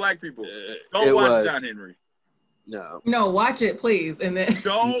disrespectful to black people. Don't watch John Henry. No, watch it, please, and then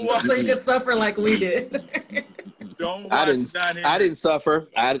don't watch. So you can suffer like we did. Don't watch John Henry. I didn't suffer.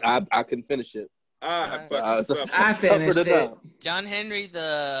 I couldn't finish it. I finished it. John Henry,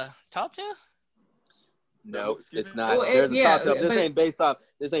 the Tall Tale? No, it's not. There's a Tall Tale. This ain't based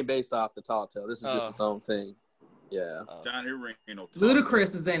off the Tall Tale. This is just its own thing. Yeah. John Henry ain't no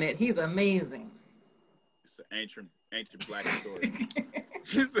Ludacris is in it. He's amazing. It's an ancient black story.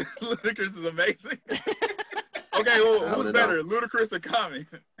 Ludacris is amazing. Okay, well, who's better, Ludacris or Common?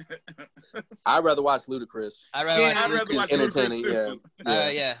 I'd rather watch Ludacris. I'd rather watch entertaining. Ludacris too.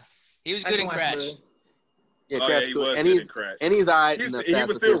 Yeah. He was good in Crash. Yeah, Crash he was and good he's in Crash. And he's all right. He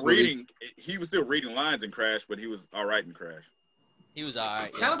was still reading. He was still reading lines in Crash, but he was all right in Crash. He was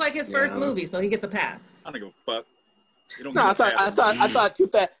alright. Yeah. That was like his first movie, so he gets a pass. I don't give a fuck. No, I thought Too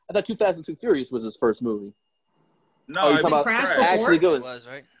Fast and Too Furious was his first movie. No, you talking about Crash actually before? good? It was,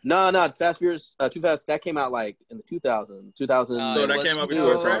 right? No, Fast Furious, Too Fast. That came out like in the 2000. So that came out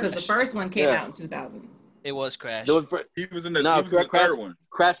before Crash? Because the first one came out in 2000. It was Crash. He was in the third one.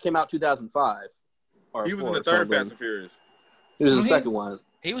 Crash came out 2005. He was in the third Fast and Furious. He was in the second one.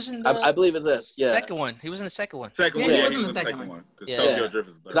 He was in the I believe it's this. Yeah. Second one. He was in the second one. He was in the second one. Because Tokyo Drift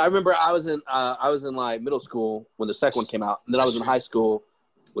is the third. Because I remember I was in like middle school when the second one came out, and then I was in high school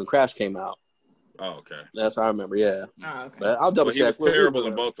when Crash came out. Oh, okay. That's how I remember. Yeah. Oh, okay. But I'll double check. He was terrible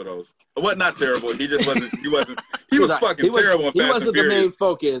in both of those. What? Not terrible. He just wasn't. He was fucking terrible in Fast and Furious. He wasn't the main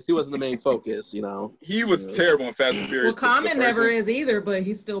focus. He wasn't the main focus. You know. He was terrible in Fast and Furious. Well, Common never is either, but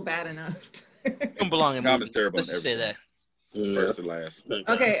he's still bad enough. Don't belong in Common's terrible. Let's just say that. First to last.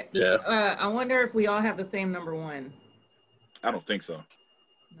 Okay. Yeah. I wonder if we all have the same number one. I don't think so.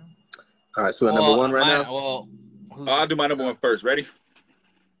 No. All right. So number one right now. Well, I'll do my number one first. Ready?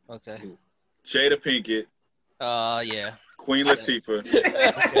 Okay. Jada Pinkett. Yeah. Queen Latifah.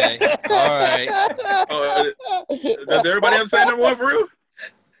 Okay. All right. Does everybody have the same number one for real?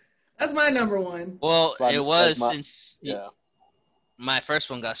 That's my number one. Well, it was since my first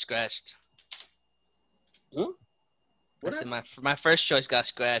one got scratched. I said my first choice got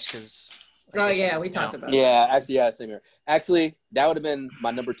scratched because. Oh yeah, we talked about. Yeah, actually, same here. Actually, that would have been my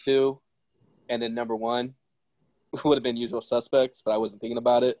number two, and then number one would have been Usual Suspects, but I wasn't thinking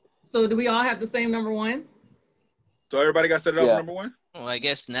about it. So do we all have the same number one? So everybody got set it up for number one? Well, I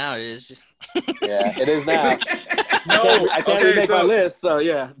guess now it is. Yeah, it is now. No, I can't remake my list, so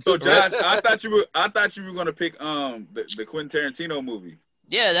yeah. So Josh, I thought you were gonna pick the Quentin Tarantino movie.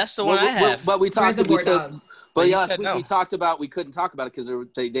 Yeah, that's the one I have. But we talked about. But yes, we talked about we couldn't talk about it because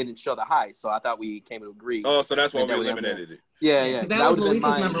they didn't show the Heist, so I thought we came to agree. Oh, so that's why we eliminated it. Yeah. That was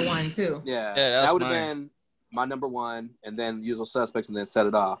Luis's number one too. Yeah, that would have been my number one, and then Usual Suspects, and then Set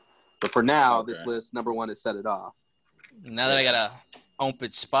It Off. But for now, this list number one is Set It Off. Now that I got a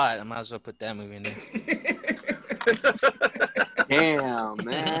open spot, I might as well put that movie in there. Damn,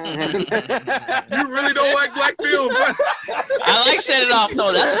 man. You really don't like black film, but I like Set It Off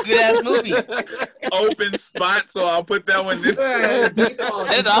though. That's a good ass movie. Open spot, so I'll put that one in. Set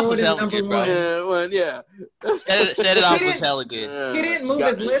It Off was hella good, bro. Yeah. Set It Off was hella good. He didn't move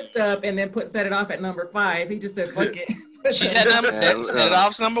his list up and then put Set It Off at number 5. He just said, "Fuck it." She's at Set It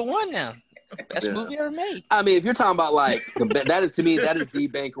Off's number one now. Best movie ever made. I mean, if you're talking about like that is the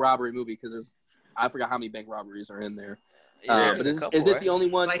bank robbery movie because I forgot how many bank robberies are in there. Yeah, but is it the only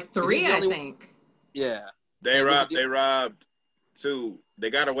one? Like 3, I think. Yeah. They robbed 2.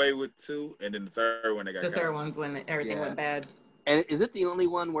 They got away with 2, and then the third one they got. The third one's when everything went bad. And is it the only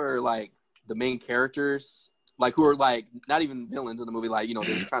one where like the main characters, like who are like not even villains in the movie, like they're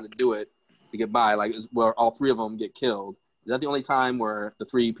just trying to do it to get by, like where all 3 of them get killed? Is that the only time where the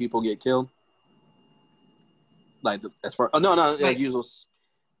 3 people get killed? Like no, like, usual.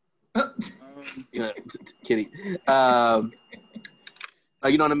 Kitty. Like,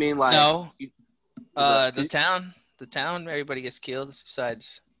 you know what I mean? Like no. The town, everybody gets killed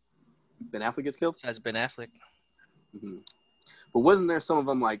besides Ben Affleck gets killed. Besides Ben Affleck. Mm-hmm. But wasn't there some of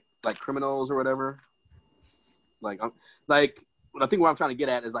them like criminals or whatever? Like I think what I'm trying to get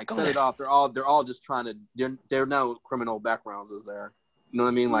at is like Set It Off. They're all just trying to. They're no criminal backgrounds is there. You know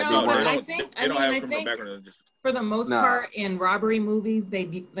what I mean? Like no, they weren't. I think for the most part in robbery movies,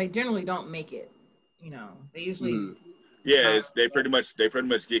 they generally don't make it. They usually. Yeah, they pretty much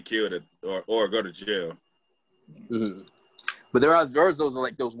get killed or go to jail. Mm-hmm. But there's those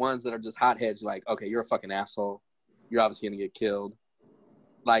like those ones that are just hotheads. Like, okay, you're a fucking asshole. You're obviously gonna get killed.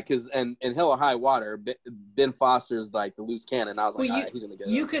 Like, cause in Hell or High Water, Ben Foster's like the loose cannon. I was like, all right, he's gonna get.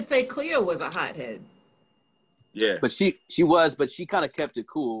 You could say Cleo was a hothead. Yeah, but she was, but she kind of kept it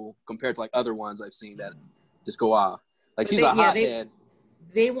cool compared to like other ones I've seen that just go off. Like she's a hothead.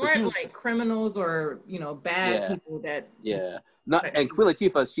 They weren't like criminals or bad people that. Yeah, and Queen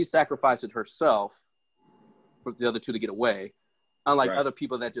Latifah, she sacrificed herself for the other 2 to get away. Unlike other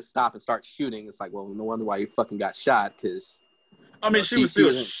people that just stop and start shooting, it's like, well, no wonder why you fucking got shot. Because I mean, she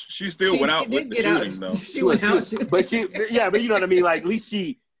still went out with the shooting though. She went out, but you know what I mean. Like at least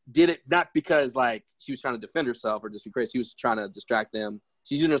she did it not because like she was trying to defend herself or just because she was trying to distract them.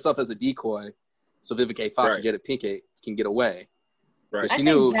 She's using herself as a decoy, so Vivica Fox and Jada Pinkett can get away. Right. She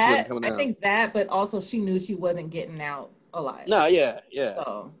knew she wasn't coming out. I think that, but also she knew she wasn't getting out alive. No, yeah.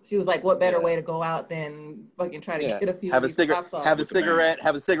 So she was like, "What better way to go out than fucking try to get a few of these cops off?" Have a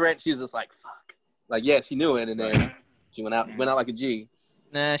cigarette. She was just like, "Fuck." Like, yeah, she knew it, and then she went out like a G.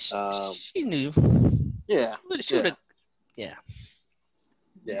 Nah, she knew. Yeah. She would have. Yeah.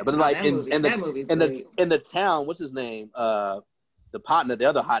 Yeah, but like in the town, what's his name? The partner, the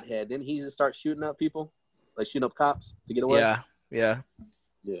other hothead. Didn't he just start shooting up people, like shooting up cops to get away? Yeah.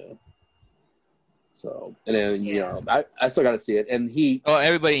 So and then you know, I still got to see it. And Heat. Oh,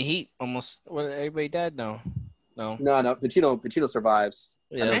 everybody in Heat almost. Well, everybody died. No. Pacino survives.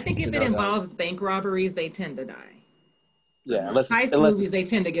 Yeah. I think if it involves bank robberies, they tend to die. Yeah, heist movies they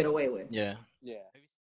tend to get away with. Yeah. Yeah.